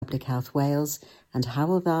Public Health Wales and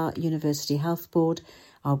Hywel Dda University Health Board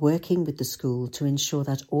are working with the school to ensure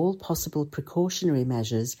that all possible precautionary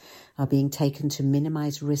measures are being taken to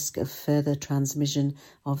minimise risk of further transmission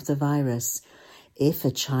of the virus. If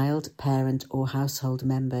a child, parent or household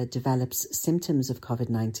member develops symptoms of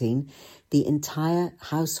COVID-19, the entire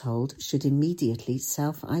household should immediately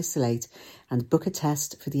self-isolate and book a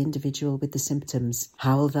test for the individual with the symptoms.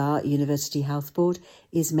 Hywel Dda University Health Board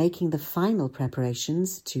is making the final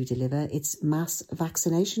preparations to deliver its mass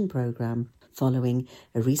vaccination programme, following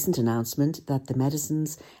a recent announcement that the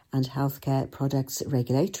Medicines and Healthcare Products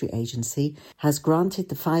Regulatory Agency has granted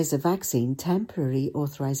the Pfizer vaccine temporary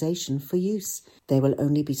authorisation for use. There will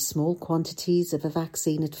only be small quantities of a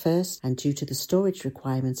vaccine at first, and due to the storage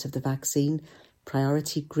requirements of the vaccine,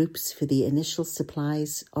 priority groups for the initial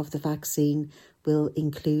supplies of the vaccine will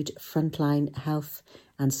include frontline health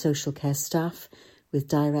and social care staff with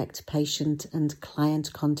direct patient and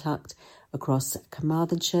client contact across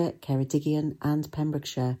Carmarthenshire, Ceredigion and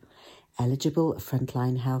Pembrokeshire. Eligible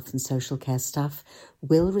frontline health and social care staff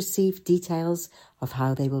will receive details of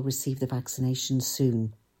how they will receive the vaccination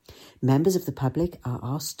soon. Members of the public are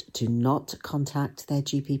asked to not contact their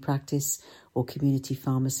GP practice or community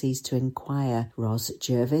pharmacies to inquire. Ros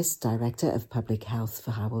Jervis, Director of Public Health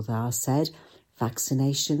for Hywel Dda, said,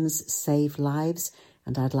 "Vaccinations save lives,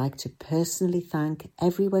 and I'd like to personally thank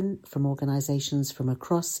everyone from organisations from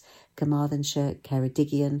across Carmarthenshire,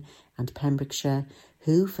 Ceredigion and Pembrokeshire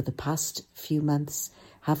who, for the past few months,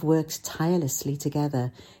 have worked tirelessly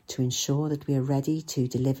together to ensure that we are ready to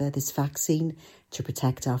deliver this vaccine to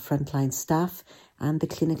protect our frontline staff and the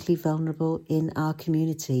clinically vulnerable in our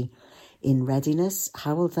community. In readiness,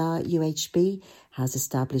 Hywel Dda UHB has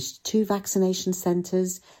established 2 vaccination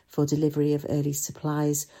centres for delivery of early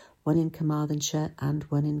supplies, one in Carmarthenshire and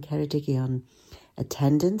one in Ceredigion.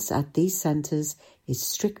 Attendance at these centres is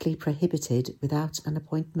strictly prohibited without an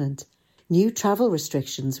appointment. New travel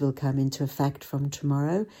restrictions will come into effect from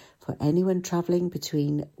tomorrow for anyone travelling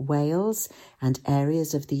between Wales and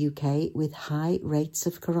areas of the UK with high rates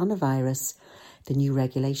of coronavirus. The new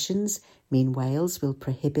regulations mean Wales will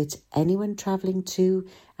prohibit anyone travelling to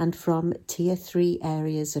and from Tier 3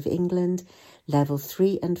 areas of England, Level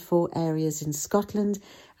 3 and 4 areas in Scotland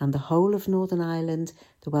and the whole of Northern Ireland,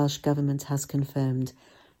 the Welsh Government has confirmed.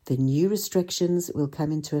 The new restrictions will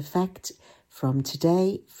come into effect from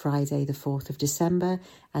today, Friday the 4th of December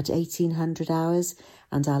at 1800 hours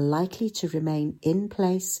and are likely to remain in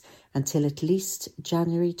place until at least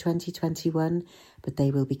January 2021, but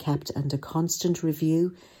they will be kept under constant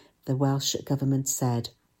review, the Welsh Government said.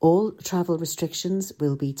 All travel restrictions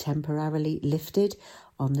will be temporarily lifted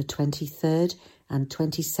on the 23rd and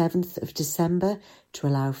 27th of December to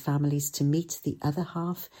allow families to meet the other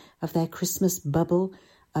half of their Christmas bubble,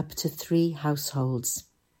 up to 3 households.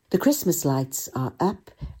 The Christmas lights are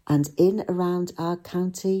up and in around our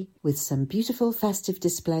county with some beautiful festive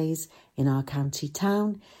displays in our county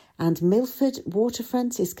town, and Milford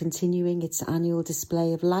Waterfront is continuing its annual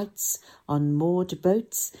display of lights on moored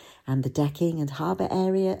boats, and the decking and harbour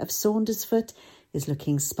area of Saundersfoot is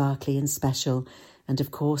looking sparkly and special. And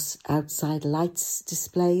of course, outside lights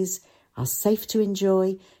displays are safe to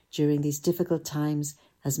enjoy during these difficult times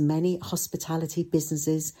as many hospitality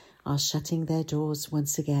businesses are shutting their doors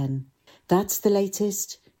once again. That's the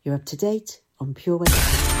latest. You're up to date on Pure West.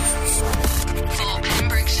 For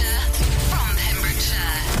Pembrokeshire, from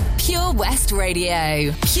Pembrokeshire, Pure West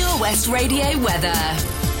Radio. Pure West Radio weather.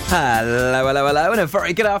 Hello, and a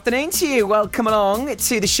very good afternoon to you. Welcome along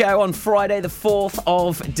to the show on Friday, the 4th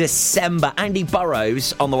of December. Andy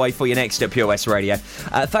Burrows on the way for you next at Pure West Radio.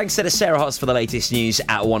 Thanks to Sarah Hotz for the latest news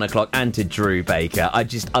at 1 o'clock and to Drew Baker.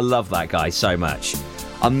 I love that guy so much.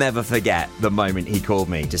 I'll never forget the moment he called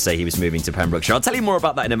me to say he was moving to Pembrokeshire. I'll tell you more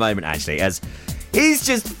about that in a moment, actually, as he's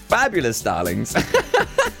just fabulous, darlings.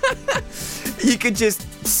 You could just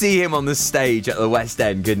see him on the stage at the West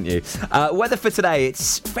End, couldn't you? Weather for today,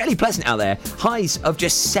 it's fairly pleasant out there. Highs of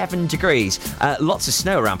just 7 degrees. Lots of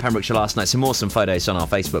snow around Pembrokeshire last night. Some awesome photos on our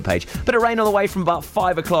Facebook page. Bit of rain on the way from about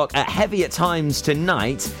 5 o'clock. Heavy at times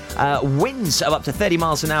tonight. Winds of up to 30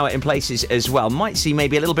 miles an hour in places as well. Might see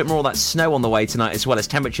maybe a little bit more of that snow on the way tonight as well, as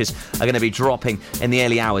temperatures are going to be dropping in the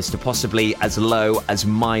early hours to possibly as low as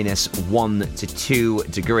minus 1 to 2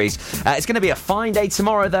 degrees. It's going to be a fine day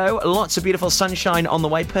tomorrow, though. Lots of beautiful sunshine on the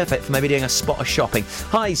way. Perfect for maybe doing a spot of shopping.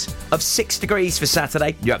 Highs of 6 degrees for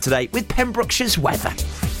Saturday. You're up to date with Pembrokeshire's weather.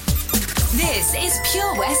 This is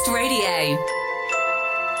Pure West Radio.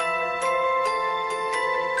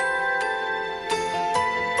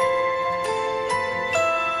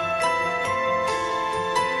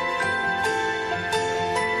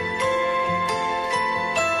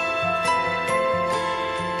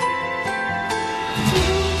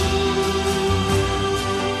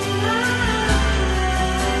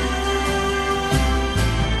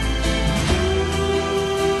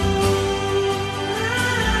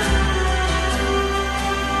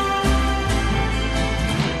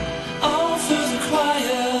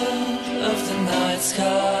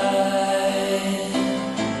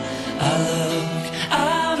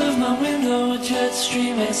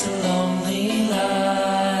 it's a lonely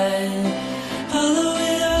line. Follow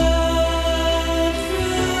it up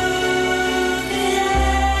through the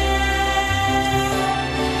air.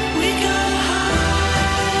 We go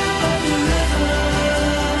high up the river,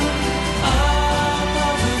 up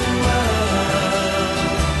over the world.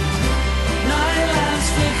 Night lamps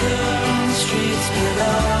flicker on the streets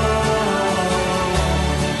below.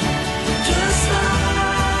 Just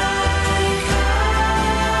like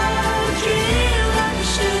a dream, like a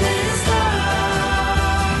shooting star.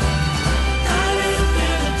 Diving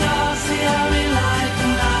through the dark, see how we like the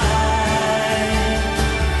night.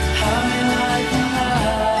 How we like the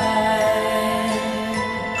night.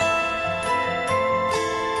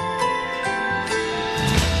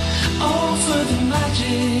 Oh, for the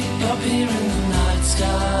magic up here in the night sky.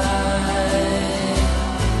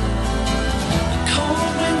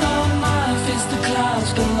 Cold wind on my face, the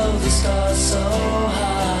clouds below the stars so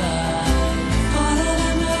high. Follow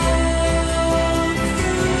them up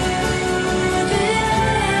through the air.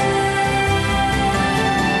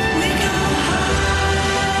 We go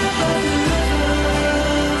high over the river,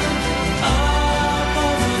 up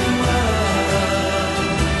over the world.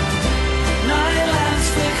 Night lamps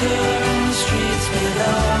flicker on the streets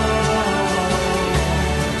below.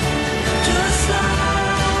 Just like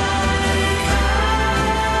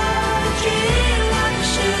a dream, like a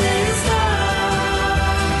shooting star.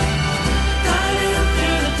 Diving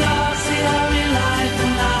through the dark, see how we like the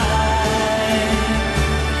night.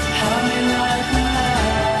 How we like the night.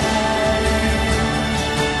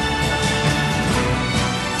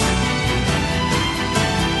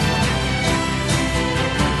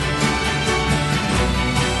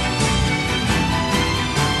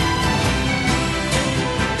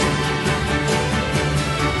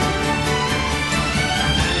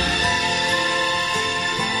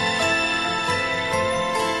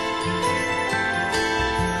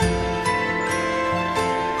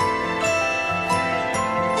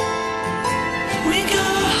 We go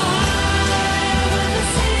high over the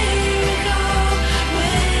sea, we go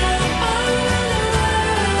way up over the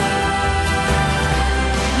world.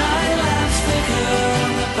 Night lamps flicker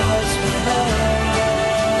on the boats below.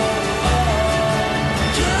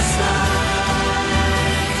 Just like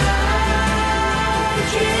a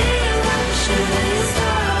dream, like a shooting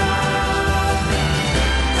star.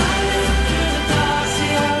 Diving through the dark,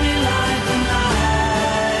 see how we like the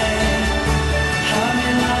night. How we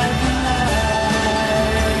like the night.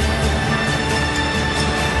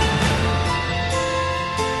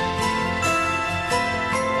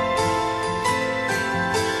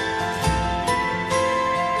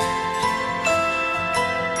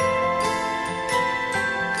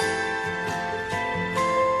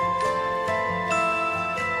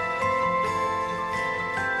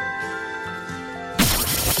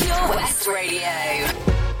 Pure West Radio.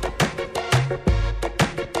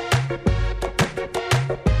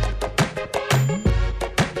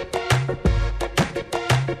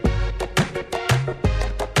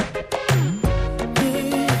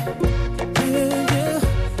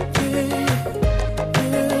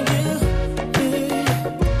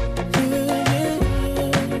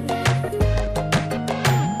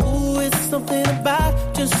 Ooh, it's something about,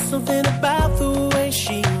 just something about the way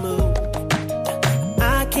she moves.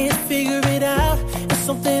 I can't figure it out. It's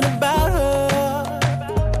something about her.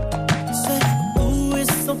 Say, ooh,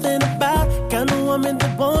 it's something about kind of woman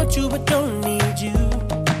that wants you but don't need you.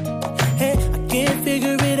 Hey, I can't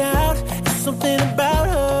figure it out. It's something about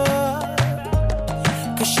her.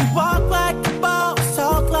 'Cause she walk like a boss,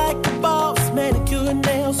 talk like a boss, manicure and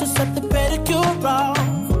nails, just set the pedicure off.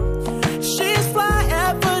 She's fly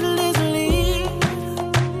effortlessly,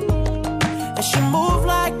 and she move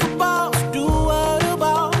like a boss, do what a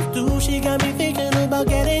boss do. She got me thinking about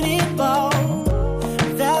getting involved.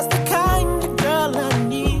 That's the kind of girl I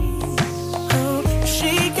need.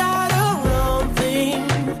 She got her own thing,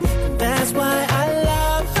 that's why I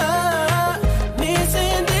love her. Miss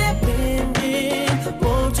Independent,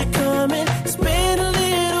 won't you come and spend a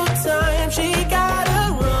little time? She got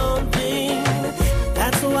her own thing,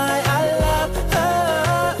 that's why I love her.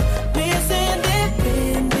 Miss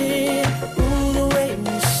Independent, ooh, the way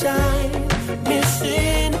you shine. Miss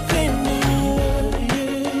Independent,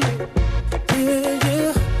 yeah,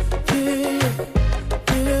 yeah, yeah,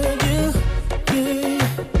 yeah, yeah, yeah,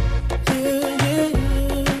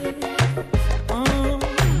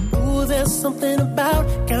 yeah. Ooh, there's something about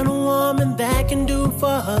kind of woman that can do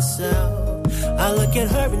for herself. I look at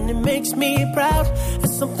her and it makes me proud.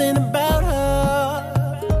 There's something about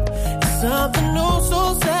her. It's something oh so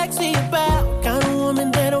sexy about kind of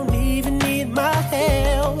woman that don't even need my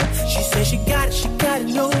help. She says she got it,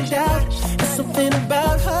 no doubt. It's something something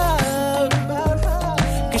about her.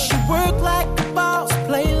 Cause she work like a boss,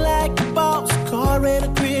 play like a boss. Car and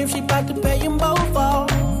a crib, she bout to pay them both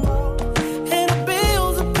off. And her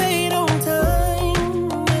bills are paid on time,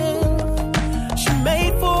 yeah. She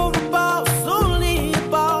made for a boss, only a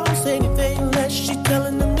boss. Anything less, she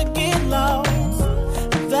telling them to get lost.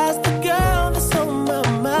 That's the girl that's on my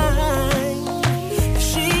mind.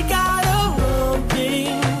 She got her own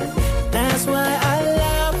thing, that's why I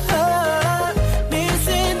love her. Miss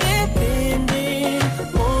Independent,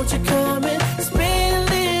 won't you come and spend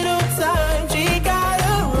a little time? She got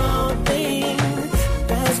her own thing,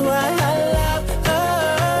 that's why I love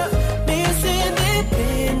her. Miss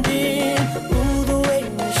Independent, ooh, the way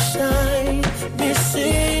you shine. Miss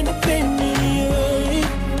Independent,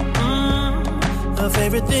 her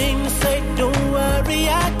favorite thing to say, don't worry,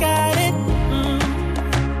 I got it.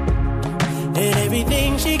 And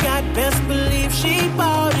everything she got, best believe she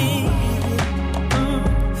bought it.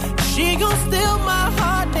 She gon' steal my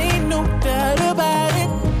heart, ain't no doubt about it.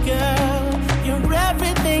 Girl, you're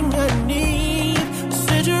everything I need.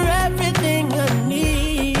 Said you're everything I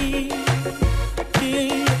need. Yeah,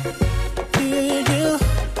 yeah, yeah, yeah,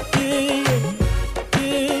 yeah,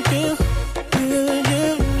 yeah, yeah,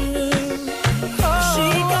 yeah. She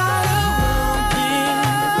got her own thing,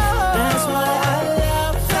 that's why I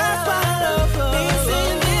love her. That's why I love her. Miss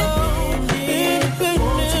Independent,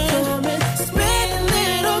 won't you come and spend a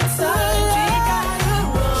little time?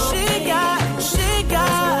 She got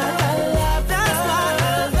that's why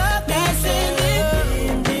I love Miss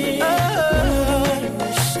Independent.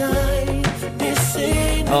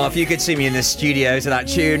 Oh, if you could see me in the studio to that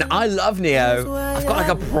tune, I love Neo. I've got like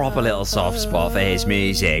a proper little soft spot for his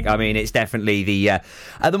music. I mean, it's definitely the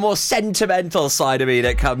more sentimental side of me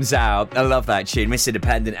that comes out. I love that tune, Miss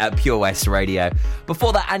Independent at Pure West Radio.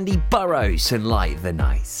 Before that, Andy Burrows and Light the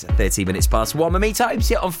Night. 13 minutes past 1. My times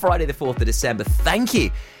here on Friday the 4th of December. Thank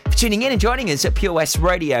you for tuning in and joining us at Pure West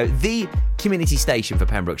Radio, the community station for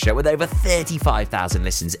Pembrokeshire, with over 35,000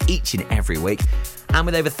 listens each and every week, and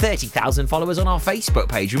with over 30,000 followers on our Facebook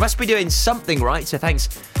page. We must be doing something right, so thanks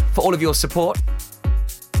for all of your support.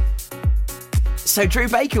 So Drew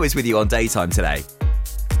Baker was with you on Daytime today.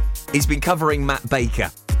 He's been covering Matt Baker.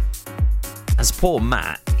 As poor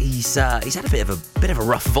Matt, he's had a bit of a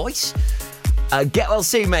rough voice. Get well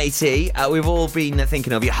soon, matey. We've all been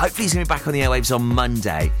thinking of you. Hopefully he's going to be back on the airwaves on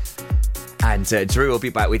Monday. And Drew will be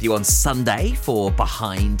back with you on Sunday for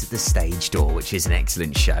Behind the Stage Door, which is an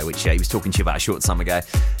excellent show, which he was talking to you about a short time ago,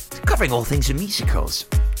 covering all things in musicals.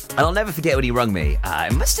 And I'll never forget when he rung me.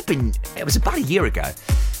 It was about a year ago.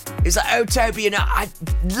 He was like, oh, Toby, I'd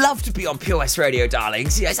love to be on Pure West Radio,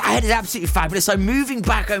 darlings. Yes, I heard it's absolutely fabulous. I'm moving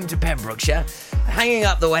back home to Pembrokeshire, hanging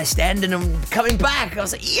up the West End, and I'm coming back. I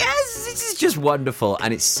was like, yes, this is just wonderful.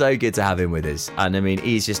 And it's so good to have him with us. And I mean,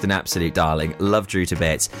 he's just an absolute darling. Love Drew to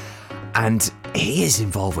bits. And he is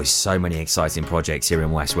involved with so many exciting projects here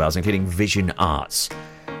in West Wales, including Vision Arts,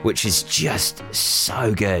 which is just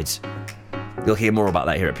so good. You'll hear more about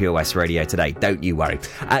that here at Pure West Radio today. Don't you worry.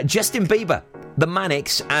 Justin Bieber, The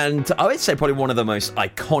Manics, and I would say probably one of the most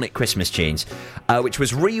iconic Christmas tunes, which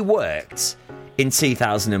was reworked in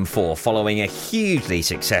 2004 following a hugely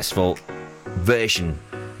successful version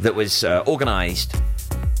that was organised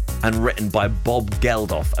and written by Bob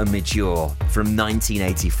Geldof and Midure from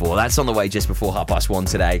 1984. That's on the way just before 1:30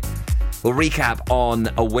 today. We'll recap on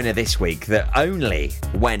a winner this week that only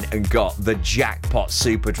went and got the jackpot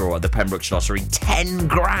super draw at the Pembrokeshire Lottery. 10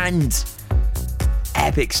 grand!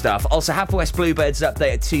 Epic stuff. Also, Haverfordwest Bluebirds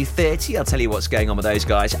update at 2:30. I'll tell you what's going on with those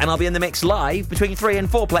guys. And I'll be in the mix live between 3 and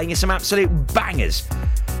 4 playing you some absolute bangers.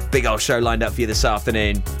 Big old show lined up for you this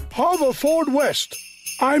afternoon. Haverfordwest,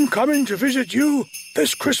 I'm coming to visit you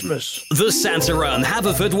this Christmas. The Santa Run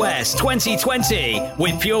Haverfordwest 2020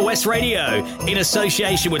 with Pure West Radio in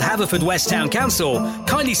association with Haverfordwest Town Council,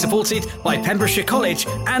 kindly supported by Pembrokeshire College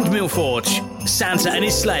and Millforge. Santa and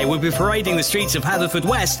his sleigh will be parading the streets of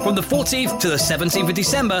Haverfordwest from the 14th to the 17th of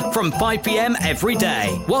December from 5 p.m. every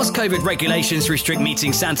day. Whilst COVID regulations restrict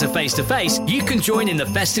meeting Santa face to face, you can join in the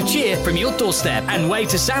festive cheer from your doorstep and wave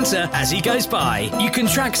to Santa as he goes by. You can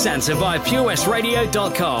track Santa via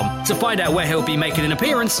purewestradio.com to find out where he'll be making an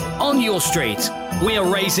appearance on your street. We are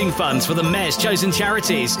raising funds for the Mayor's chosen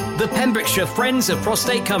charities, the Pembrokeshire Friends of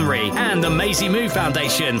Prostate Cymru and the Maisie Moo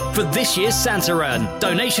Foundation for this year's Santa Run.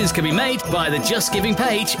 Donations can be made via the Just Giving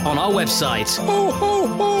page on our website. Ho, ho,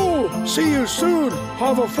 ho! See you soon,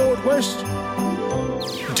 Haverfordwest.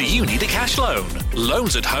 Do you need a cash loan?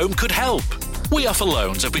 Loans at Home could help. We offer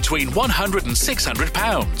loans of between £100 and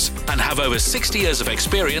 £600 and have over 60 years of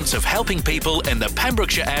experience of helping people in the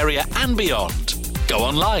Pembrokeshire area and beyond. Go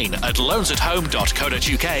online at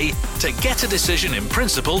loansathome.co.uk to get a decision in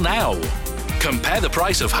principle now. Compare the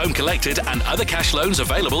price of home collected and other cash loans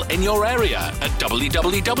available in your area at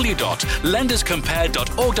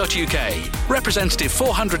www.lenderscompare.org.uk. Representative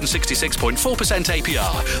 466.4%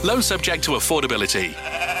 APR. Loan subject to affordability.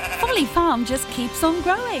 Folly Farm just keeps on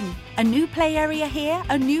growing. A new play area here,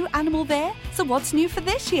 a new animal there. So what's new for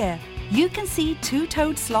this year? You can see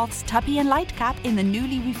two-toed sloths Tuppy and Lightcap in the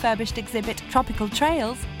newly refurbished exhibit Tropical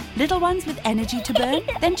Trails. Little ones with energy to burn?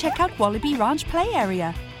 Then check out Wallaby Ranch play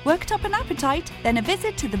area. Worked up an appetite? Then a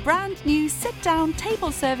visit to the brand new sit-down,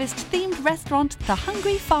 table-serviced themed restaurant The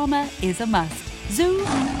Hungry Farmer is a must. Zoo,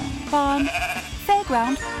 farm,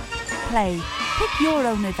 fairground, play. Pick your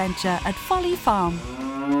own adventure at Folly Farm.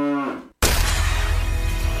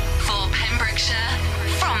 For Pembrokeshire,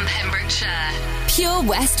 from Pembrokeshire, Pure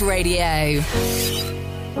West Radio.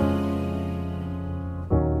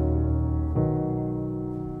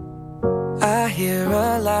 I hear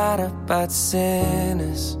a lot about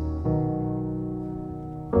sinners.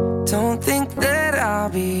 Don't think that I'll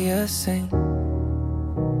be a saint,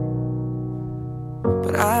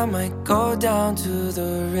 but I might go down to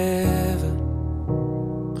the river.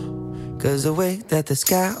 'Cause the way that the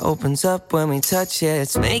sky opens up when we touch it,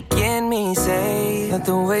 it's making me say that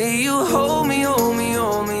the way you hold me, hold me,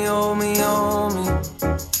 hold me, hold me, hold me,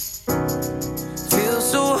 feels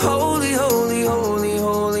so holy, holy, holy,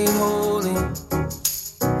 holy, holy.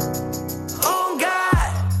 Oh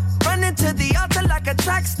God, running to the altar like a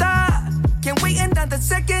track star. Can't wait another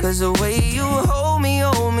second. 'Cause the way you hold me,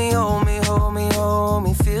 hold me, hold me, hold me, hold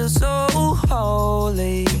me, feels so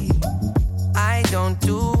holy. I don't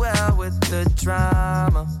do well with the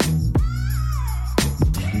drama,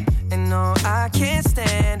 and no, I can't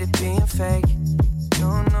stand it being fake.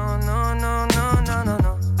 No, no, no, no, no, no, no,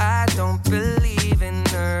 no. I don't believe in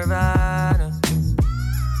Nirvana,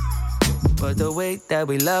 but the way that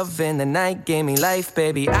we love in the night gave me life,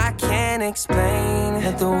 baby. I can't explain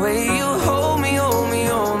that the way you hold me, hold me,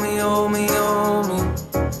 hold me, hold me, hold me,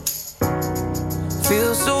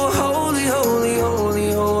 feels so holy, holy,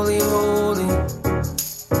 holy, holy, holy.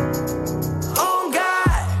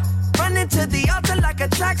 To the altar like a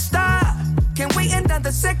track star. Can't wait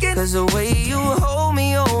another second. 'Cause the way you hold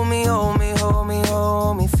me, hold me, hold me, hold me,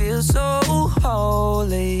 hold me, feels so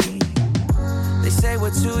holy. They say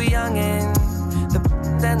we're too young and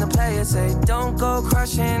then the players say don't go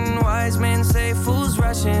crushing. Wise men say fools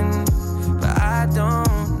rushing, but I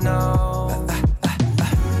don't know.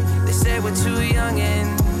 They say we're too young and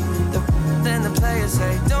then the players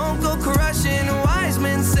say don't go crushing. Wise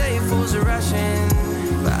men say fools are rushing,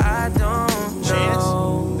 but I don't know. Chance,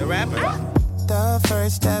 the rapper. The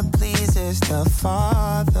first step pleases the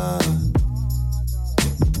Father.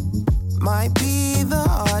 Might be the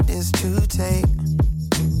hardest to take,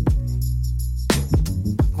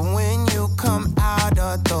 but when you come out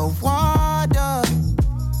of the water,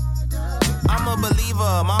 I'm a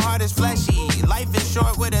believer, my heart is fleshy. Life is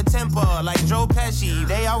short with a temper, like Joe Pesci.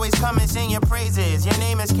 They always come and sing your praises, your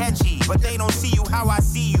name is catchy, but they don't see you how I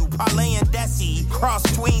see you. Parlay and Desi, cross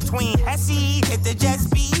tween Hesse. Hit the jet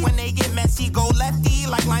speed, when they get messy, go lefty,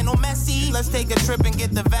 like Lionel Messi. Let's take a trip and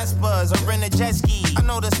get the Vespas, or rent a jet ski. I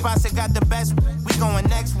know the spots that got the best, we going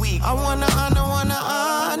next week. I wanna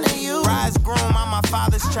honor you. Rise groom, I'm my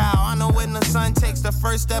father's child. I know when the son takes the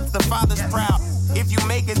first step, the father's proud. If you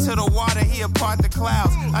make it to the water, he'll part the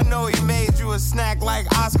clouds. I know he made you a snack like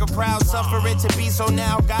Oscar Proud. Suffer it to be, so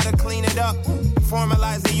now gotta clean it up.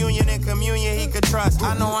 Formalize the union and communion he could trust.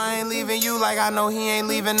 I know I ain't leaving you like I know he ain't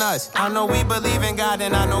leaving us. I know we believe in God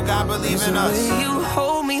and I know God believes in us. You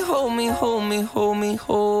hold me, hold me, hold me, hold me,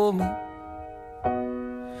 hold me.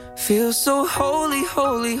 Feel so holy,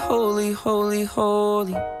 holy, holy, holy,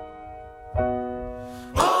 holy.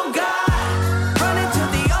 Oh God, running to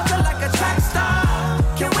the altar like a track star.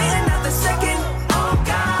 Can't wait another second. Oh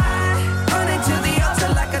God, running to the altar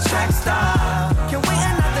like a track star. Can't wait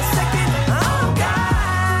another second. Oh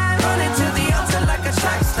God, running to the altar like a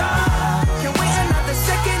track star. Can't wait another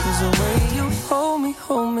second. 'Cause the way you hold me,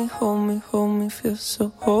 hold me, hold me, hold me, feel so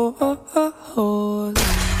holy.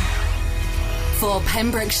 For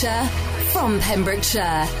Pembrokeshire, from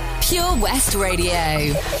Pembrokeshire, Pure West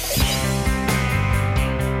Radio.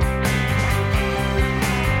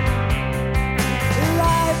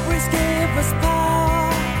 Give us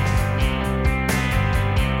power,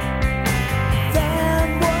 then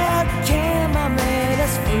what came and made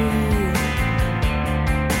us free?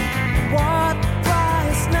 What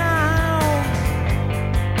price now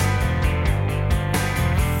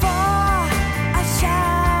for a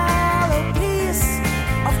shallow piece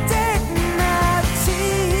of dignity?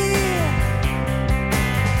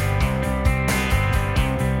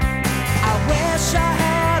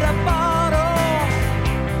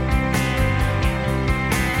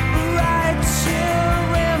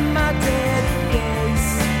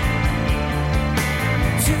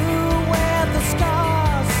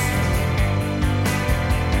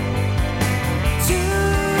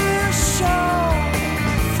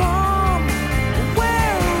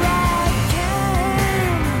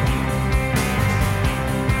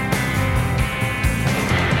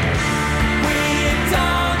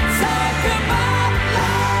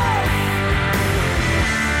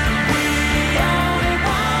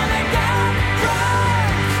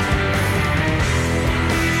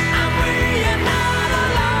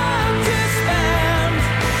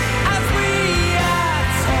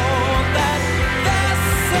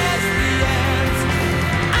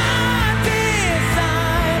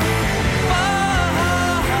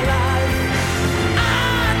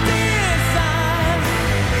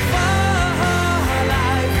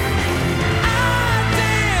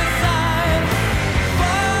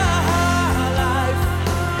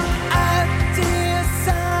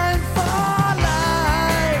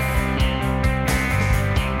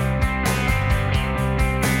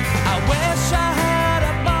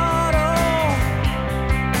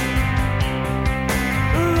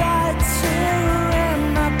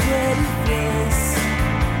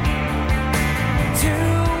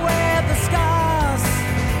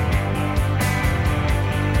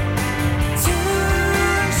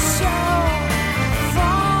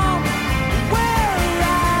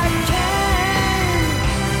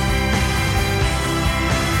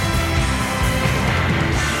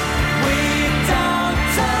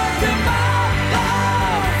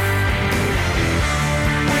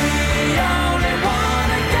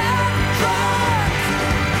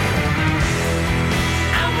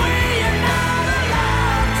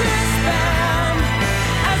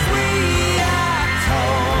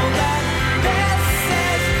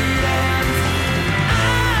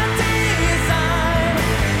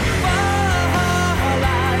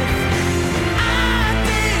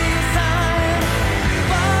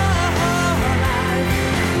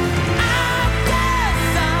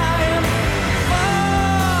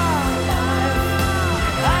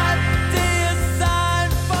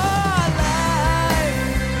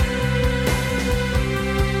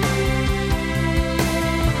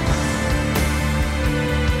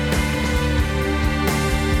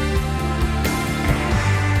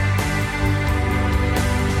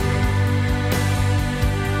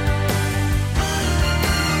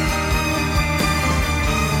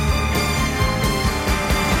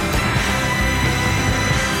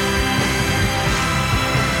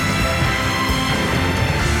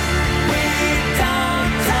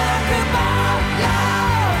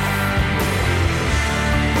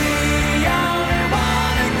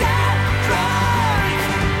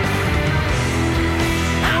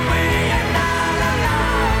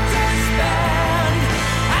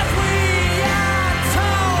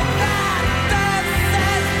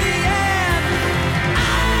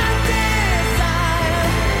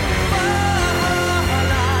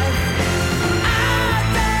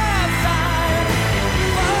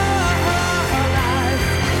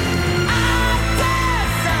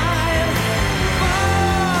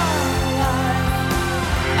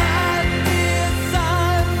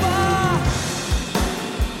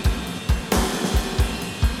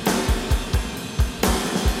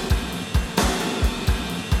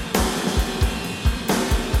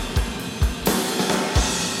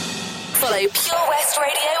 Pure West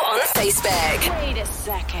Radio on Facebook. Wait a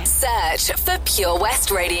second. Search for Pure West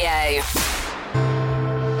Radio.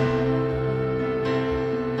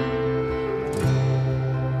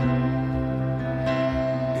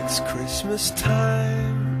 It's Christmas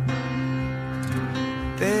time.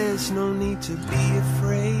 There's no need to be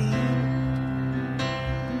afraid.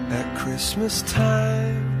 At Christmas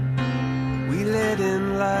time, we let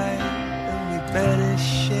in light and we banish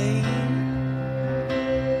shade.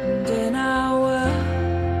 And in our world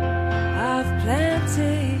of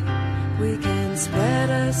plenty, we can spread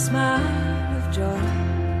a smile of joy.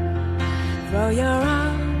 Throw your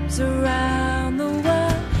arms around the world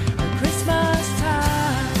at Christmas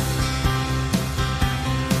time.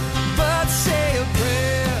 But say a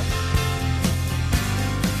prayer,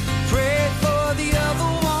 pray for the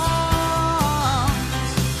other ones.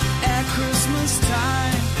 At Christmas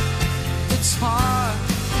time, it's hard,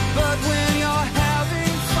 but when you're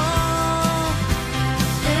having fun,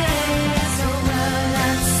 there's a world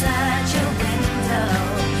outside your window,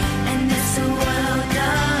 and it's a world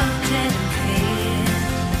of gently.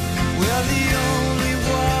 well, the only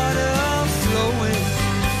water flowing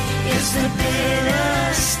It's the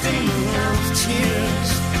bitter sting of tears,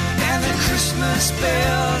 and the Christmas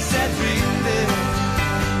bells that ring there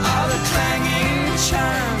are the clanging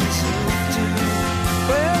chimes of doom.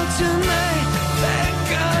 Well, tonight, thank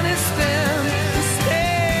God it's them instead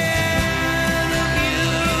of you.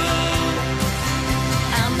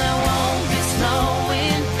 And there won't be snow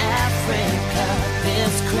in Africa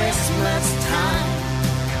this Christmas time.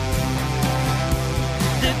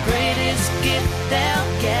 The greatest gift they'll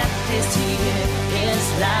get this year is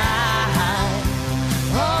life.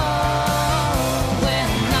 Oh, when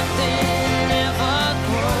nothing ever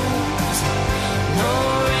grows, no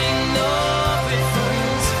rain, no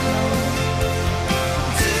refunds flow.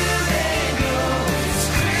 Do they know it's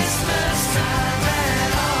Christmas time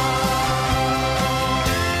at all?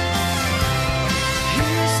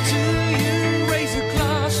 Here's to you, raise a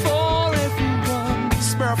glass for everyone.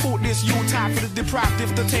 Spare a thought this Yuletide for the deprived.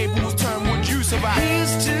 If the tables turn, would you survive?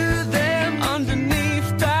 Here's to them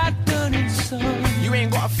underneath that burning sun. You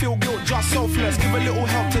ain't gotta feel guilt, just selfless. Give a little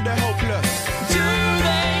help to the helpless. Do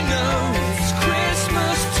they know it's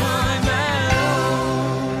Christmas time at all?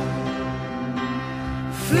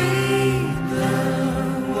 Free the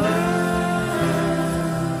world.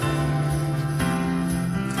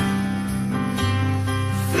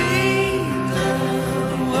 Free the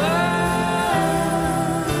world.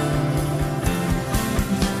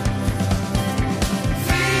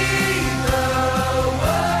 Free the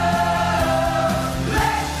world.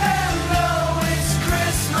 Let them know it's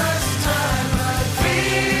Christmas time.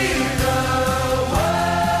 Free the world.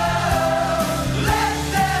 Let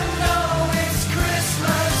them know it's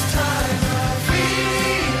Christmas time. Free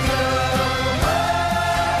the world.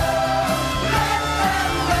 Let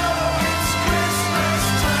them know it's Christmas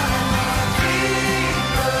time. Free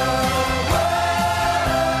the world.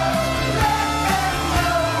 Let them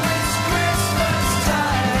know it's Christmas time.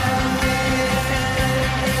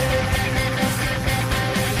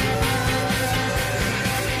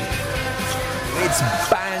 It's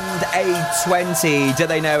Band 820. Do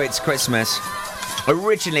they know it's Christmas?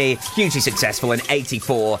 Originally hugely successful in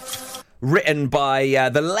 '84, written by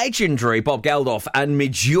the legendary Bob Geldof and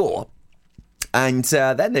Midge, and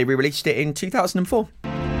then they re-released it in 2004.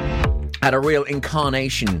 Had a real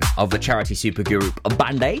incarnation of the charity supergroup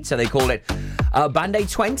Band-Aid, so they call it Band-Aid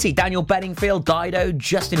 20. Daniel Bedingfield, Dido,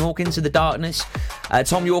 Justin Hawkins of The Darkness,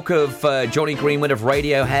 Tom York of Johnny Greenwood of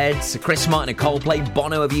Radiohead, Chris Martin of Coldplay,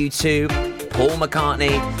 Bono of U2, Paul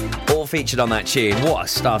McCartney, all featured on that tune. What a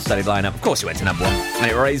star-studded lineup. Of course it went to number one,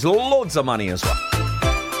 and it raised loads of money as well.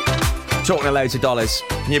 Talking of loads of dollars,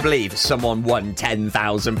 can you believe someone won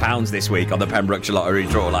 £10,000 this week on the Pembrokeshire Lottery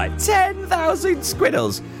draw? Like 10,000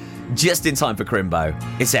 squiddles. Just in time for Crimbo.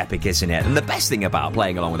 It's epic, isn't it? And the best thing about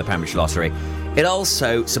playing along with the Pembrokeshire Lottery, it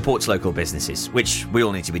also supports local businesses, which we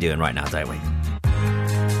all need to be doing right now, don't we?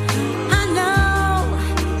 I know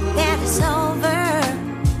that it's over,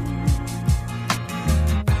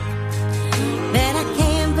 but I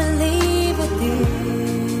can't believe with you.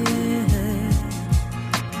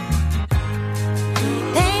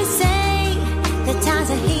 They say that time's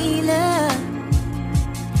a healer,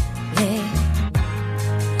 yeah,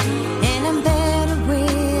 and I'm better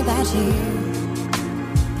without you.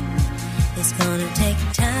 It's gonna take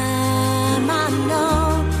time, I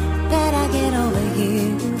know, but I get over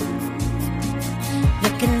you.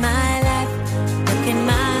 Look in my life, look in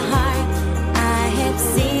my heart, I have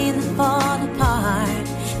seen them fall apart,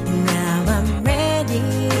 and now I'm ready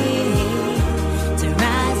to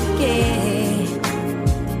rise again.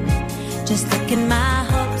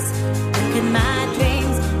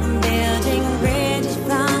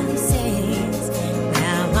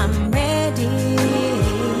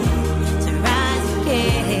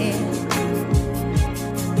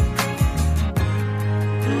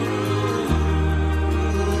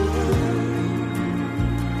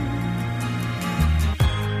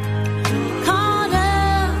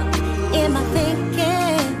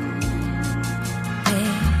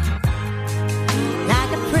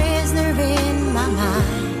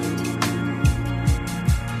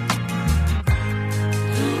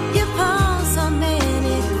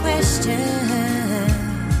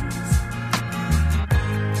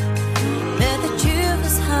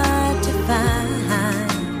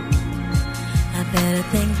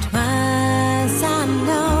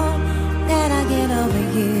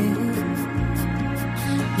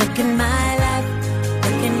 in my life,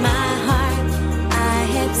 look in my heart. I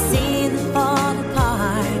have seen them fall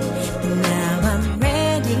apart, but now I'm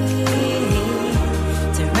ready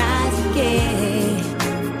to rise again.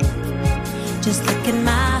 Just look at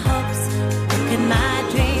my hopes, look at my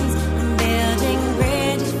dreams. I'm building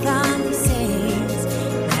bridges from the seams.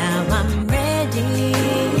 Now I'm ready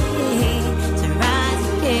to rise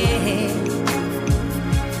again.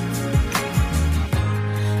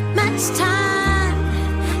 Much time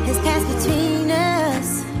has passed between us.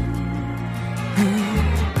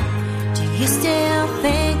 Do you still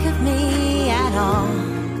think of me at all?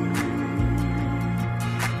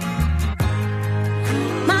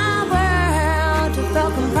 My world of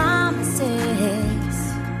broken promises.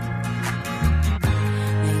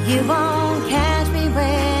 Now you won't catch me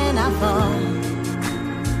when I fall.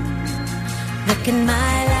 Look in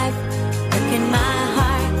my life, look in my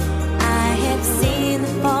heart. I have seen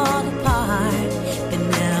them fall apart, but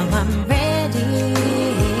now I'm ready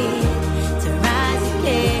to rise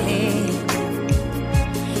again.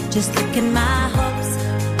 Just look at my hopes,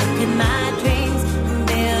 look at my dreams. I'm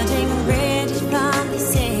building bridges from the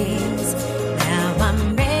seams. Now I'm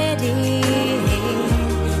ready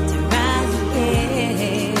to rise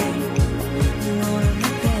again. I'm gonna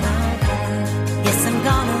make it alright. Yes, I'm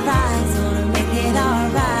gonna rise, gonna make it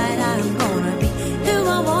alright. I'm gonna be who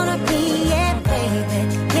I wanna be, yeah, baby.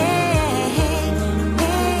 Yeah, yeah,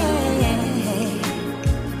 yeah.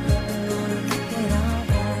 I'm gonna make it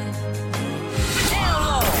alright.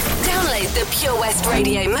 Download the Pure West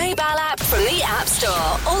Radio mobile app from the App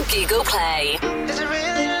Store or Google Play. Is it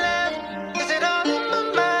really love? Is it all in my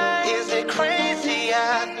mind? Is it crazy?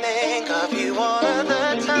 I think of you all of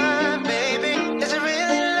the time, baby. Is it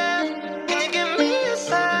really love? Can you give me a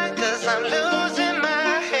sign? 'Cause I'm losing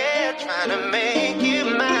my head trying to make you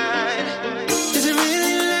mine. Is it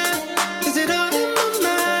really love? Is it all in my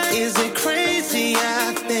mind? Is it crazy?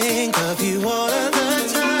 I think of you all of the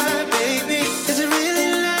time, baby. Is it really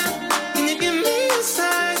love? Can you give me a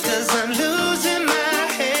sign? 'Cause I'm losing my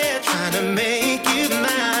head trying to make you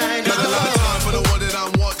mine. Not a lot of time for the one that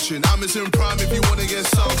I'm watching. I'm in prime if you wanna get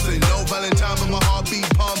something. No Valentine, but my heartbeat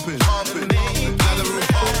pumping. Now the room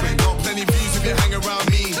pumping. Got plenty views if you hang around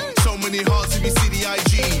me. So many hearts if you see the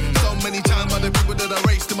IG. So many times by the people that I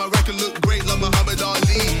raced to my record look great like Muhammad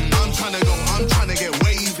Ali. I'm trying to get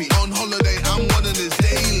wavy. On holiday, I'm one of this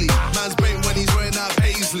daily. Man's great when he's wearing that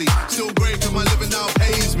paisley. Still great 'cause my living now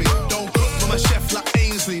pays me. Don't cook for my chef like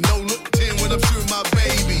Ainsley. No looked in when I'm shooting my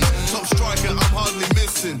baby. Top striker, I'm hardly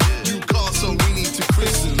missing. New car, so we need to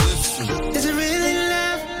christen. Listen. Is it really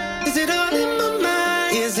love? Is it all in my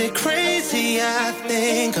mind? Is it crazy? I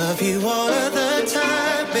think of you all of the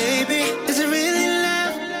time, baby. Is it really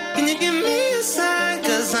love? Can you give me a sign?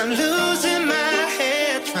 'Cause I'm losing my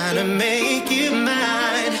head trying to make you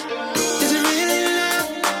mine. Is it really love?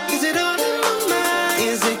 Is it all in my mind?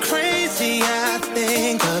 Is it crazy? I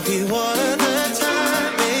think of you all of the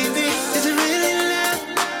time, baby. Is it really love?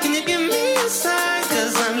 Can you give me a sign?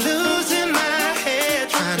 'Cause I'm losing my head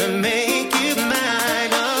trying to make you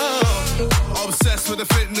mine. Oh. Obsessed with the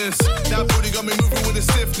fitness. That booty got me moving with the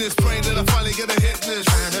stiffness. Praying that I finally get a hit this.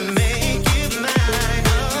 Trying to make you mine.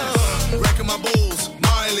 Oh. Wrecking my balls,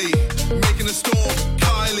 Miley. Making a storm,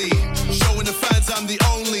 Kylie. Showing the fans I'm the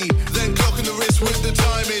only. Then clocking the wrist with the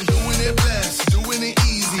timing. Doing it best, doing it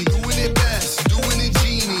easy. Doing it best, doing it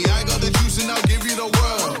genie. I got the juice and I'll give you the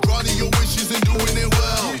world. Granting your wishes and doing it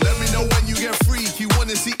well. Let me know when you get freak. You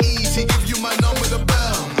wanna see E.T. Give you my number, the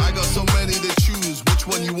bell. I got so many to choose. Which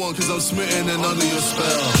one you want? 'Cause I'm smitten and under your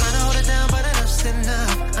spell. Trying to hold it down, but enough's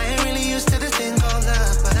enough. I ain't really used to this thing called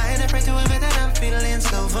love, but I ain't afraid to admit that I'm feeling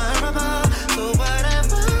so vulnerable. So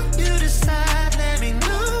whatever you decide, let me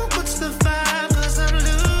know what's the vibe. 'Cause I'm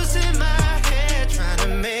losing my head trying to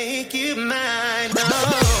make you mine.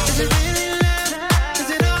 Oh. Is it really love? Is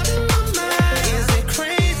it all in my mind? Is it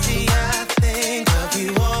crazy? I think of you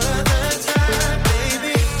all of the time,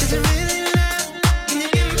 baby. Is it really love? Can you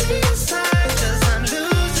give me a sign? 'Cause I'm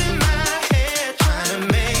losing my head trying to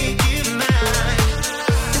make you mine.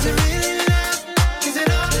 Is it really love? Is it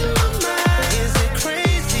all in my mind? Is it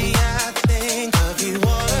crazy? I think of you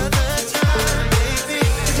all of the time, baby.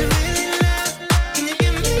 Is it really love? Can you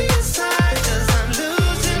give me a sign? 'Cause I'm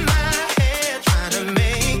losing my head trying to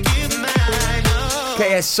make you mine. Oh.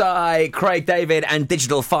 KSI, Craig David and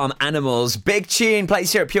Digital Farm Animals. Big tune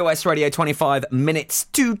plays here at Pure West Radio, 25 minutes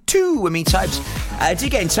to 2 with me, Tobes. Do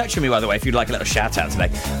get in touch with me, by the way, if you'd like a little shout out today.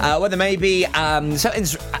 Whether maybe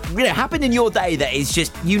something's happened in your day that is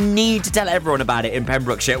just, you need to tell everyone about it in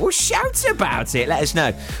Pembrokeshire. Well, shout about it. Let us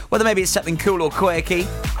know. Whether maybe it's something cool or quirky.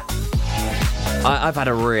 I've had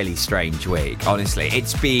a really strange week, honestly.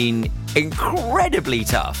 It's been incredibly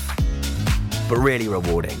tough, but really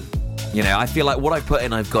rewarding. You know, I feel like what I've put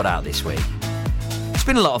in, I've got out this week. It's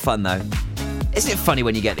been a lot of fun, though. Isn't it funny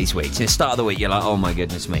when you get these weeks? At the start of the week, you're like, oh my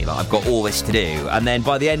goodness me, like I've got all this to do. And then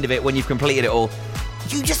by the end of it, when you've completed it all,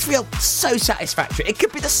 you just feel so satisfactory. It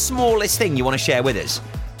could be the smallest thing you want to share with us,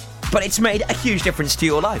 but it's made a huge difference to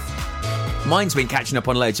your life. Mine's been catching up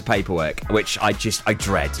on loads of paperwork, which I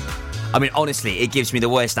dread. I mean, honestly, it gives me the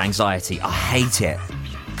worst anxiety. I hate it.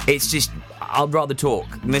 It's just, I'd rather talk.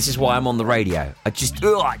 And this is why I'm on the radio. It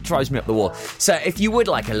drives me up the wall. So if you would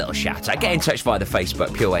like a little shout out, get in touch via the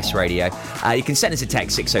Facebook, Pure West Radio. You can send us a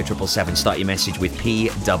text, 60777, start your message with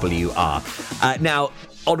PWR. Now,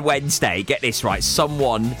 on Wednesday, get this right,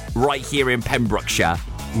 someone right here in Pembrokeshire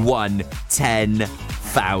won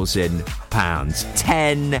 £10,000.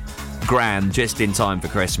 10 grand just in time for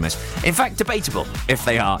Christmas. In fact, debatable if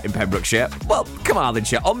they are in Pembrokeshire. Well,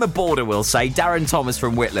 Carmarthenshire. On the border, we'll say. Darren Thomas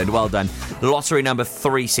from Whitland. Well done. Lottery number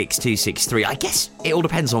 36263. I guess it all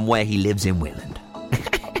depends on where he lives in Whitland.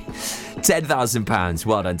 £10,000.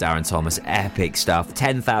 Well done, Darren Thomas. Epic stuff.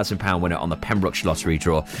 £10,000 winner on the Pembrokeshire Lottery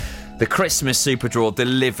draw. The Christmas Super Draw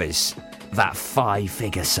delivers that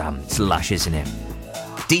 5-figure sum. It's lush, isn't it?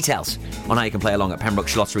 Details on how you can play along at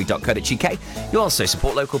pembrokeshirelottery.co.uk. You also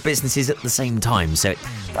support local businesses at the same time, so it's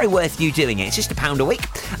very worth you doing it. It's just £1 a week.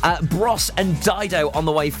 Bros and Dido on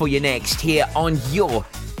the way for you next here on your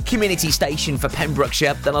community station for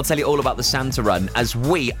Pembrokeshire. Then I'll tell you all about the Santa Run as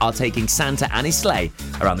we are taking Santa and his sleigh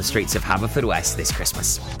around the streets of Haverfordwest this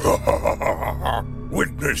Christmas.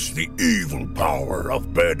 Witness the evil power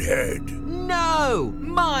of Bedhead. No!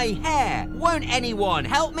 My hair! Won't anyone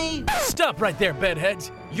help me? Stop right there, Bedheads.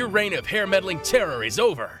 Your reign of hair-meddling terror is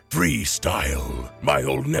over. Freestyle, my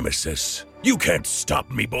old nemesis. You can't stop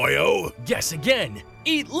me, boyo. Guess again.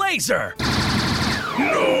 Eat laser!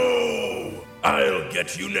 No! I'll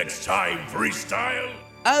get you next time, Freestyle.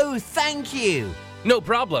 Oh, thank you. No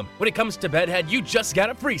problem. When it comes to Bedhead, you just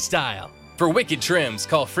gotta freestyle. For wicked trims,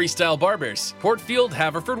 call Freestyle Barbers, Portfield,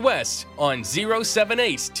 Haverfordwest, on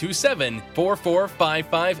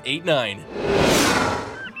 07827445589.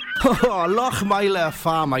 Lochmeyler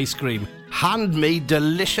Farm Ice Cream. Handmade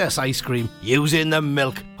delicious ice cream using the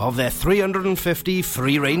milk of their 350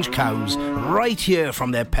 free-range cows right here from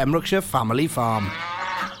their Pembrokeshire family farm.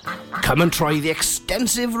 Come and try the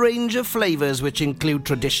extensive range of flavours which include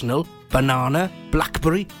traditional, banana,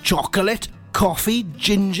 blackberry, chocolate, coffee,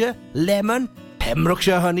 ginger, lemon,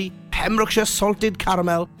 Pembrokeshire honey, Pembrokeshire salted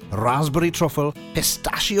caramel, raspberry truffle,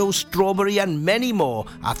 pistachio, strawberry and many more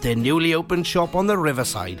at their newly opened shop on the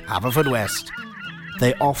Riverside, Haverfordwest.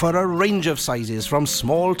 They offer a range of sizes from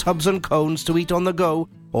small tubs and cones to eat on the go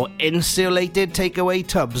or insulated takeaway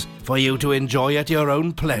tubs for you to enjoy at your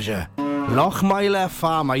own pleasure. Lochmeyler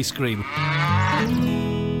Farm Ice Cream.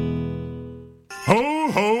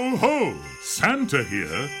 Ho, ho, ho! Santa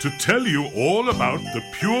here to tell you all about the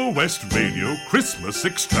Pure West Radio Christmas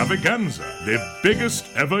Extravaganza, their biggest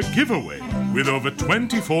ever giveaway, with over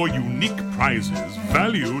 24 unique prizes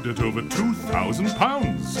valued at over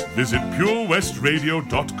 £2,000. Visit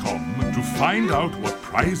purewestradio.com to find out what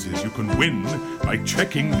prizes you can win by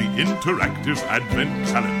checking the interactive advent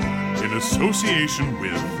calendar in association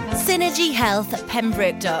with Synergy Health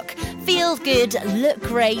Pembroke Dock. Feel good, look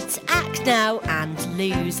great, act now and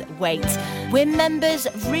lose weight. When members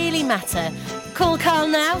really matter. Call Carl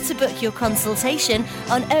now to book your consultation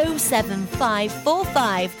on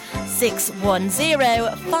 07545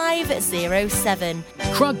 610 507.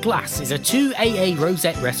 Krug Glass is a 2AA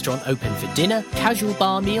Rosette restaurant open for dinner, casual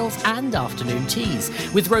bar meals and afternoon teas,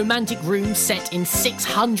 with romantic rooms set in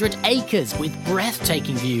 600 acres with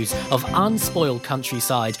breathtaking views of unspoiled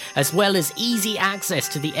countryside, as well as easy access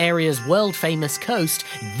to the area's world-famous coast.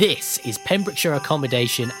 This is Pembrokeshire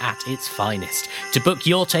accommodation at its finest. To book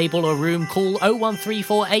your table or room, call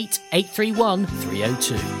 01348 831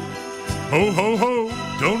 302. Ho, ho, ho!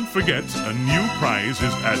 Don't forget, a new prize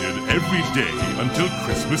is added every day until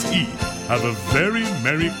Christmas Eve. Have a very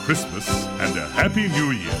Merry Christmas and a Happy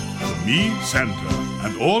New Year from me, Santa,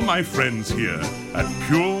 and all my friends here at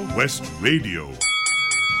Pure West Radio.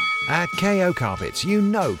 At KO Carpets, you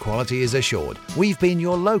know quality is assured. We've been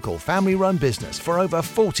your local family-run business for over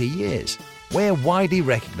 40 years. We're widely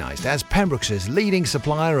recognised as Pembrokeshire's leading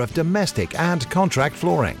supplier of domestic and contract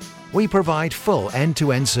flooring. We provide full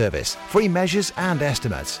end-to-end service, free measures and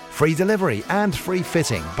estimates, free delivery and free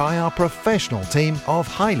fitting by our professional team of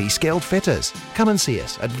highly skilled fitters. Come and see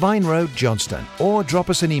us at Vine Road, Johnston, or drop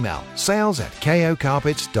us an email,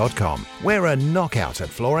 sales@kocarpets.com. We're a knockout at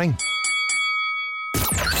flooring.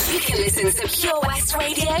 You can listen to Pure West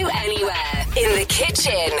Radio anywhere. In the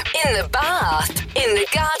kitchen, in the bath, in the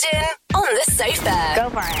garden, on the sofa. Go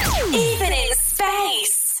for it. Even in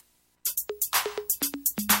space.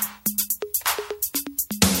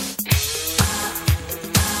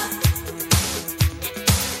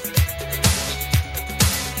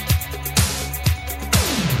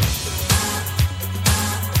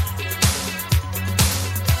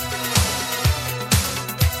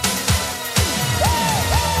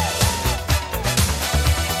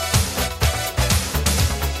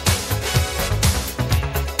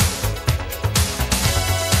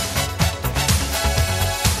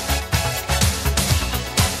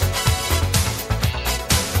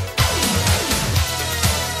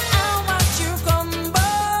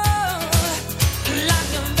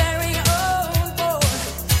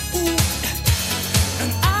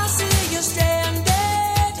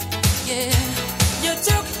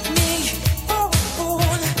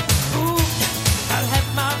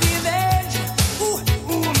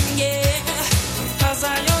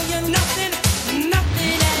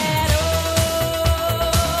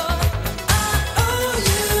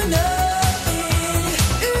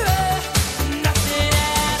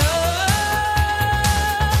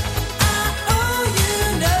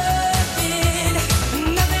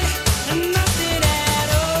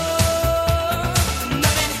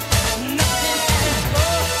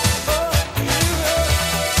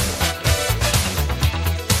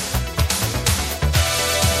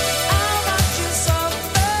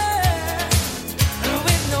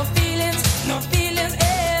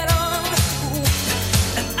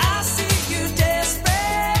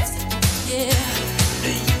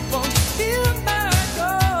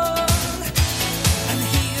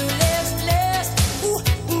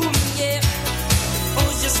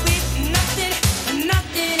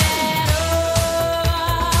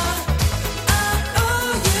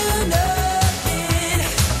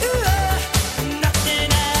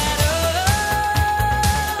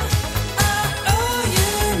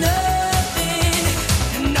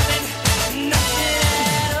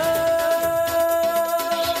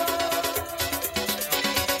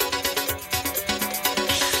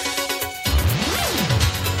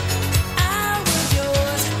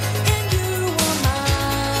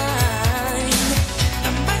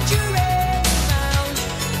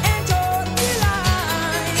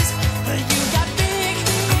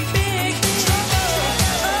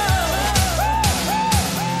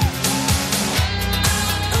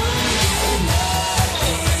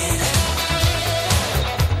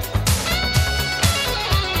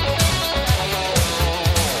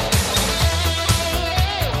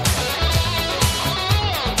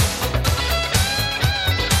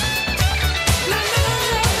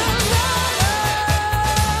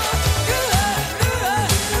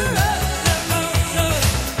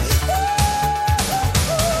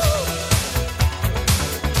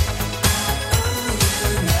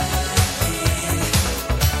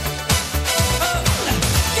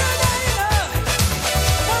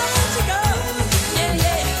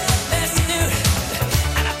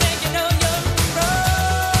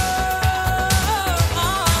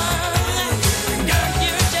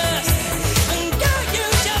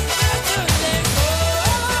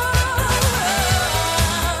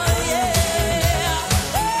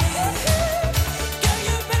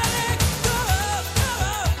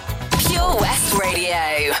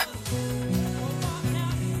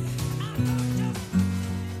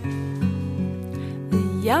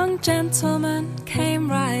 young gentleman came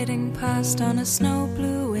riding past on a snow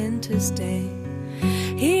blue winter's day.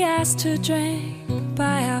 He asked to drink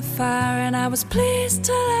by our fire, and I was pleased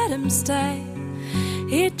to let him stay.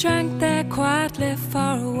 He drank there quietly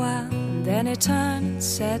for a while, and then he turned and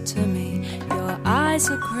said to me, "Your eyes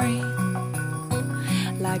are green,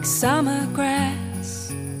 like summer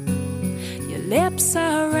grass. Your lips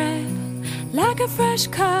are red, like a fresh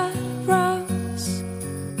cut rose.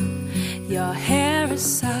 Your hair is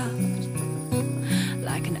soft,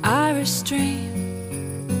 like an Irish stream.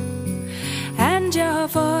 And your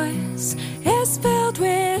voice is filled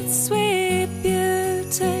with sweet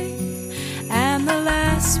beauty." And the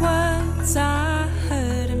last words I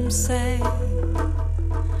heard him say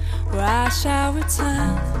were, "I shall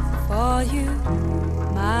return for you,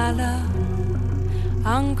 my love,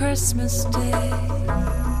 on Christmas Day.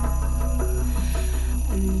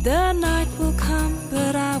 And the night will come,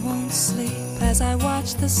 but I won't sleep as I watch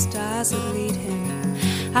the stars that lead him.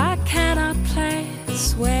 I cannot place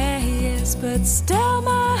where he is, but still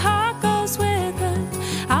my heart goes with him.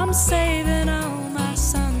 I'm saving all my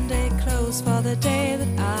Sunday clothes for the day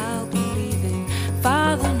that I'll be leaving.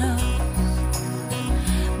 Father knows,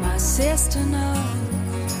 my sister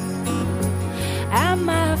knows, and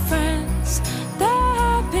my friends, was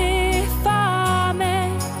there before me.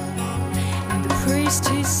 And the priest,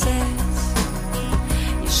 he says,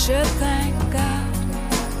 you should thank God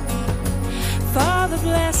for the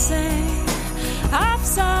blessing of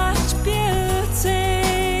such beauty.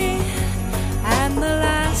 And the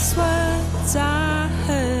last words I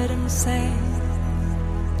heard him say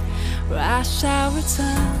were, I shall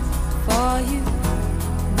return for you,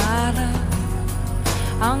 my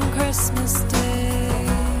love, on Christmas Day.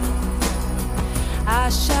 I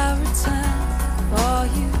shall return for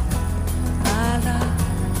you, my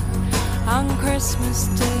love, on Christmas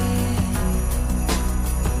Day.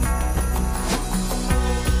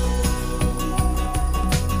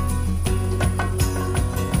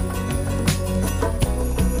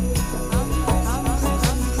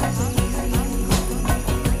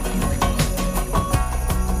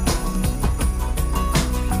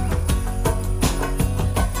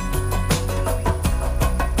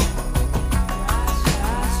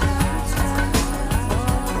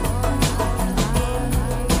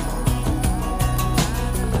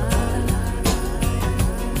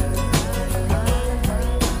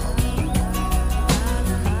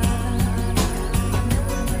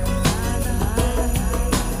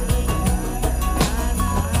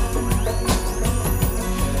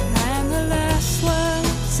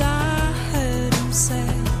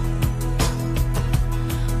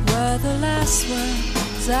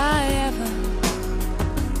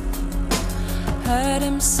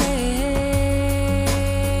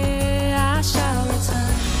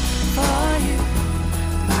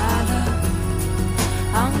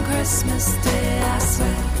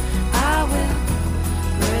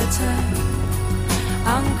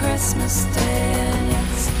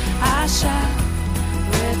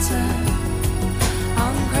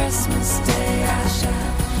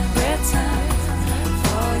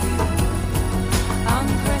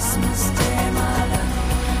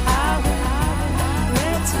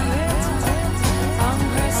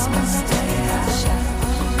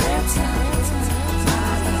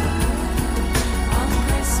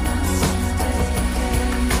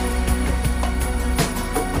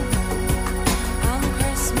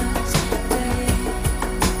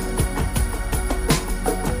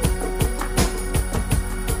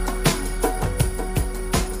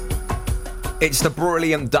 It's the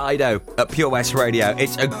brilliant Dido at Pure West Radio.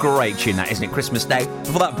 It's a great tune, that, isn't it? Christmas Day.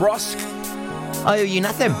 Before that, Brosk, I Owe You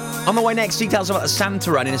Nothing. On the way next, details about the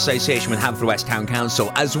Santa Run in association with Haverfordwest Town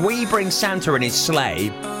Council as we bring Santa and his sleigh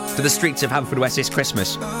to the streets of Haverfordwest this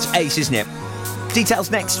Christmas. It's ace, isn't it?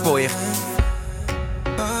 Details next for you.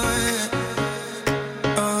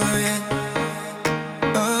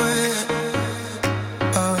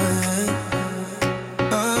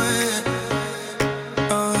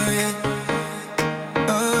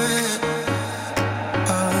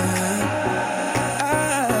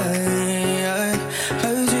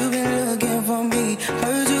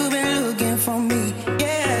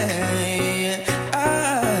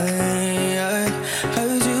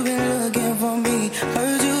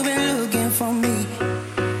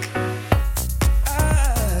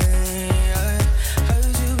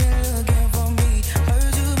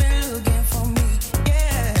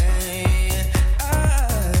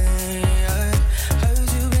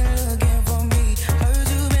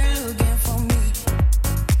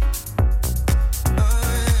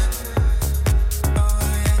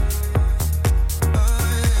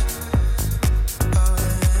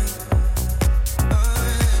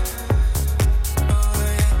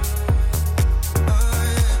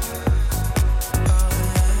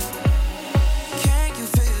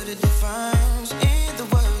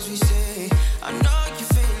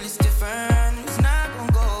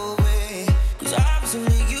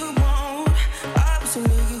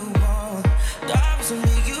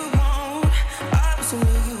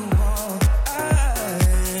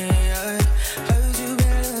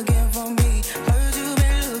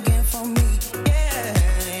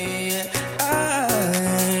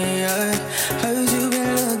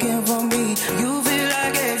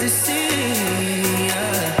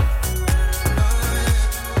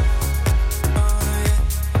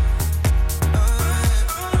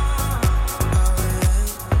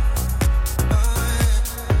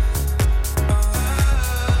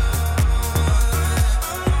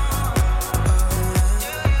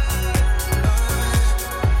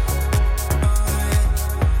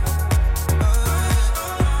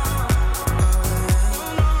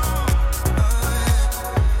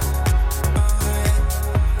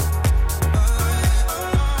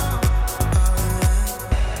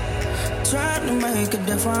 make a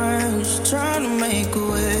difference, trying to make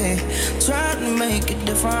a way, trying to make it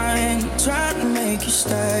different, trying to make you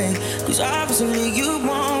stay. Cause obviously you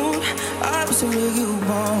won't, obviously you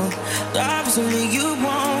won't, obviously you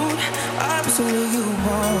won't, obviously you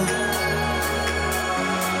won't.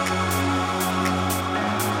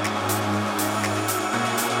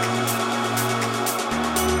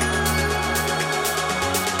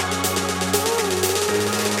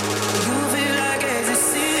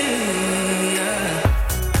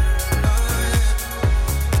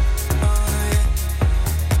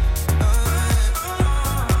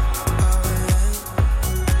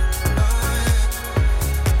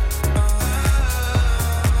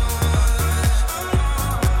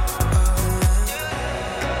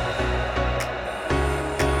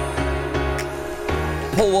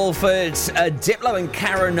 Paul Walford, Diplo and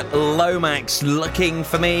Karen Lomax, Looking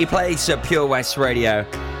For Me, plays at Pure West Radio.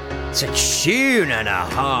 It's a tune and a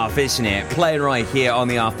half, isn't it? Playing right here on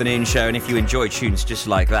the afternoon show, and if you enjoy tunes just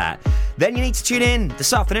like that, then you need to tune in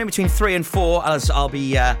this afternoon between 3 and 4, as I'll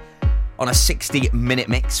be on a 60-minute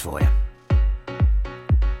mix for you.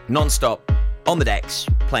 Non-stop, on the decks,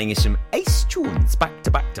 playing you some ace tunes, back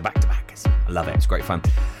to back to back to back. I love it, it's great fun.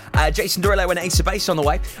 Jason Derulo and Ace of Base on the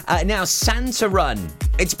way. Now, Santa Run.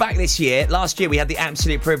 It's back this year. Last year, we had the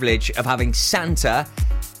absolute privilege of having Santa,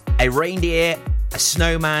 a reindeer, a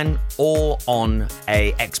snowman, all on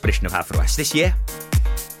a expedition of Haverfordwest. This year,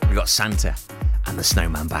 we've got Santa and the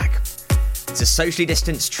snowman back. It's a socially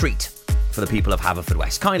distanced treat for the people of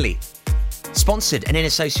Haverfordwest. Kindly sponsored and in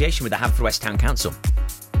association with the Haverfordwest Town Council,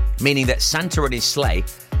 meaning that Santa and his sleigh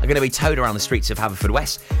are going to be towed around the streets of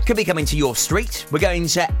Haverfordwest. Could be coming to your street. We're going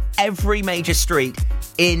to every major street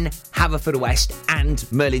in Haverfordwest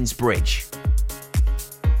and Merlin's Bridge.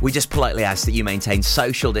 We just politely ask that you maintain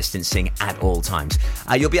social distancing at all times.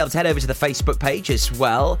 You'll be able to head over to the Facebook page as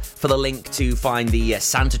well for the link to find the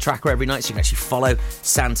Santa tracker every night, so you can actually follow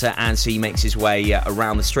Santa as he makes his way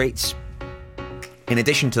around the streets. In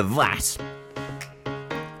addition to that,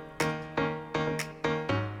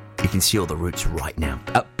 you can see all the routes right now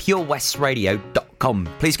at purewestradio.com.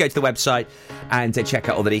 Please go to the website and check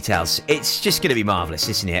out all the details. It's just going to be marvellous,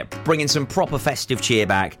 isn't it? Bringing some proper festive cheer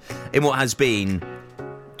back in what has been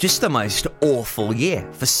just the most awful year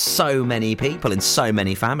for so many people and so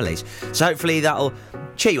many families. So hopefully that'll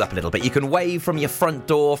cheer you up a little bit. You can wave from your front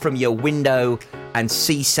door, from your window, and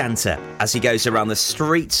see Santa as he goes around the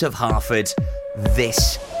streets of Harford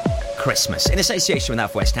this Christmas, in association with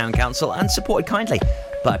Haverfordwest Town Council and supported kindly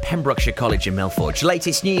by Pembrokeshire College in Milford.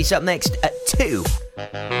 Latest news up next at 2.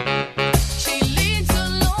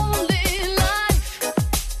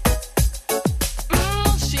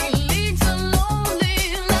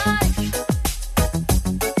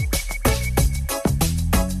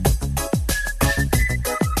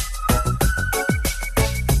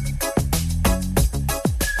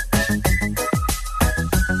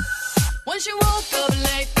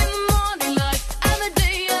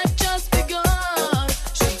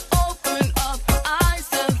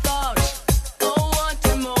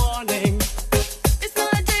 More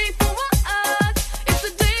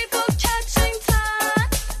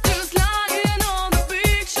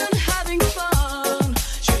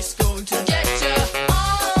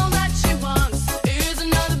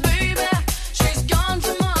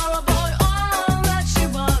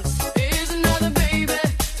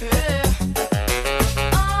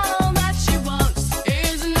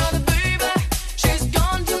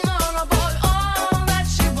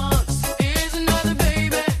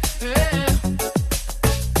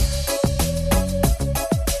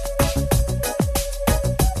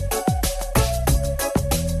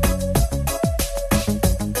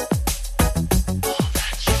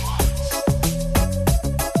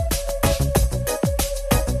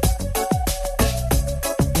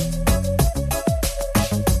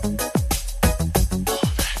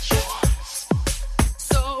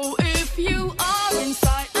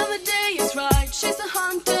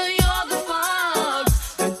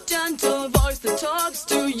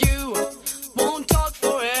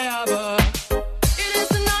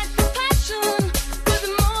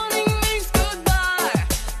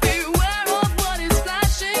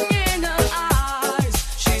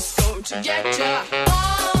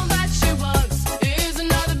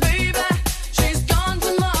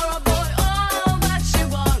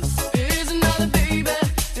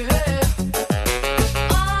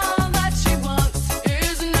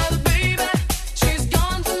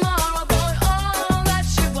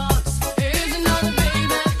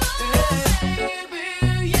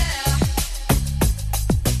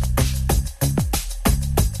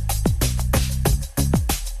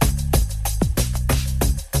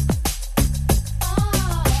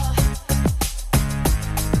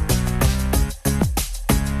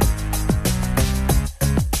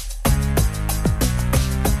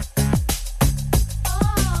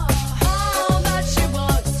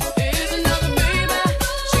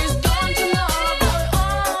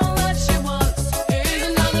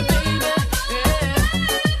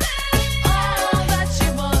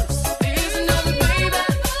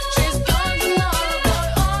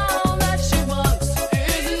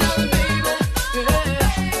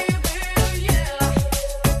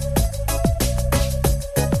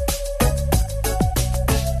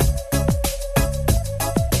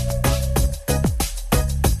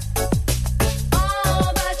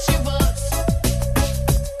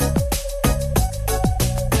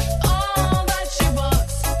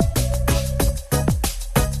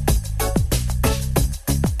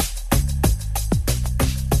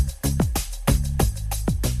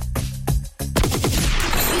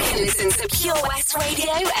West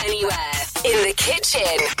Radio anywhere. In the kitchen,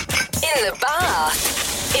 in the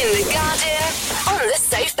bath, in the garden, on the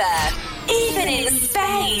sofa, even in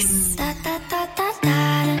space.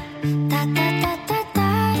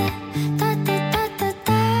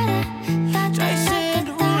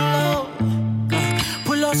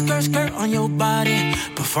 Pull up skirt on your body.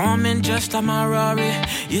 Performing just like my Rari.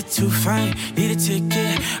 You're too fine, need a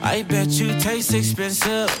ticket. I bet you taste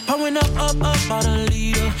expensive. Pouring up out a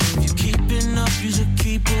liter. If you keeping up, you should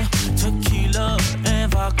keep it. Tequila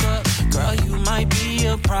and vodka. Girl, you might be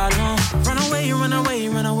a problem. Run away, run away,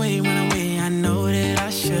 run away, run away. I know that I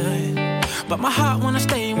should, but my heart wanna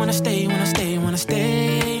stay, wanna stay, wanna stay, wanna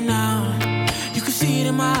stay now. You can see it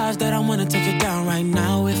in my eyes that I wanna take it down right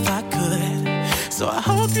now if I could. So I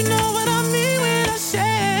hope you know what I mean when I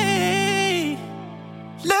say,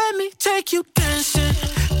 let me take you dancing.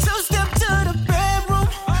 Two-step to the bedroom.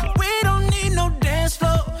 We don't need no dance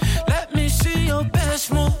floor. Let me see your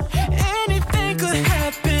best move. Anything could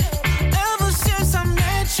happen. Ever since I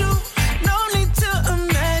met you, no need to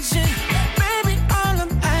imagine. Baby, all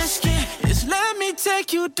I'm asking is let me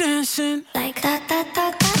take you dancing. Like that, that,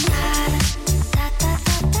 that, that, that.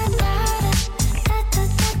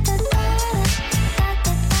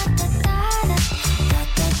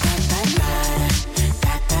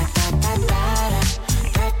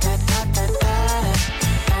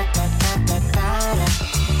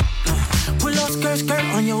 Skirt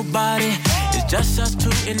on your body. It's just us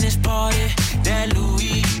two in this party. That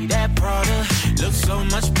Louis, that Prada looks so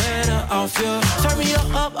much better off you. Turn me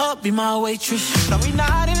up, be my waitress. No, we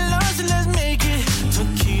not in love, so let's make it.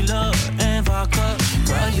 Tequila and vodka.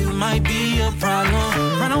 Girl, you might be a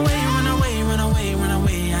problem. Run away, run away, run away, run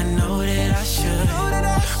away. I know that I should,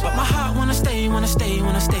 but my heart wanna stay, wanna stay,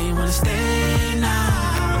 wanna stay, wanna stay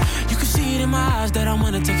now. You can see it in my eyes that I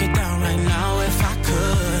wanna take it down right now if I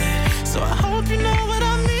could. So I hope you know what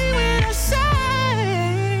I mean when I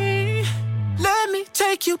say, let me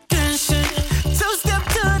take you dancing. Two-step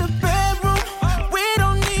to the bedroom. We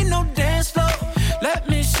don't need no dance floor. Let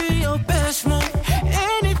me see your best move.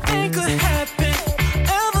 Anything could happen.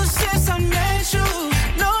 Ever since I met you,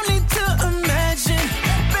 no need to imagine.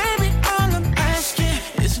 Baby, all I'm asking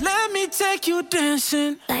is let me take you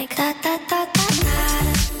dancing. Like that, that, that, that,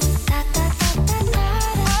 that.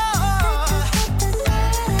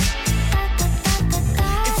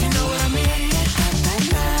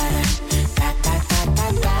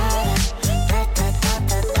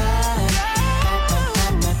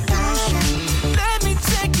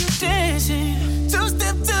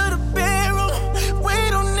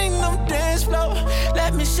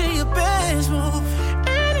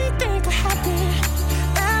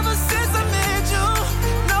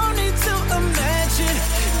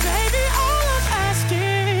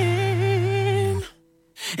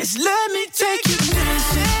 It's let me take you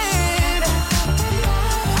dancing.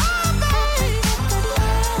 Oh, babe.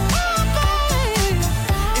 Oh, babe.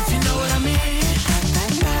 If you know what I mean.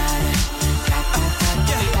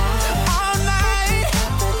 Yeah. All night.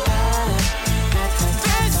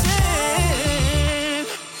 Dancing.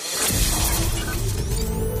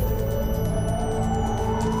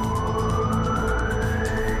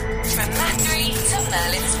 From Battery to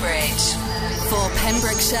Merlin's Bridge. For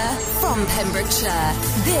Pembrokeshire, from Pembrokeshire,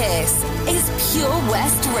 this is Pure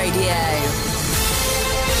West Radio.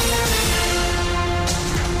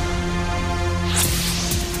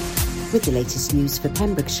 With the latest news for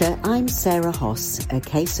Pembrokeshire, I'm Sarah Hoss. A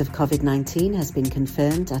case of COVID-19 has been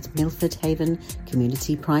confirmed at Milford Haven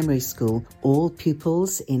Community Primary School. All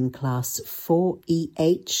pupils in Class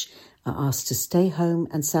 4EH are asked to stay home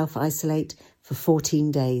and self-isolate for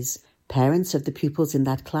 14 days. Parents of the pupils in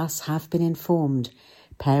that class have been informed.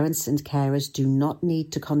 Parents and carers do not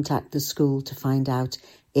need to contact the school to find out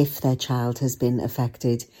if their child has been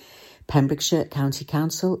affected. Pembrokeshire County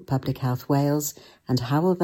Council, Public Health Wales and Howell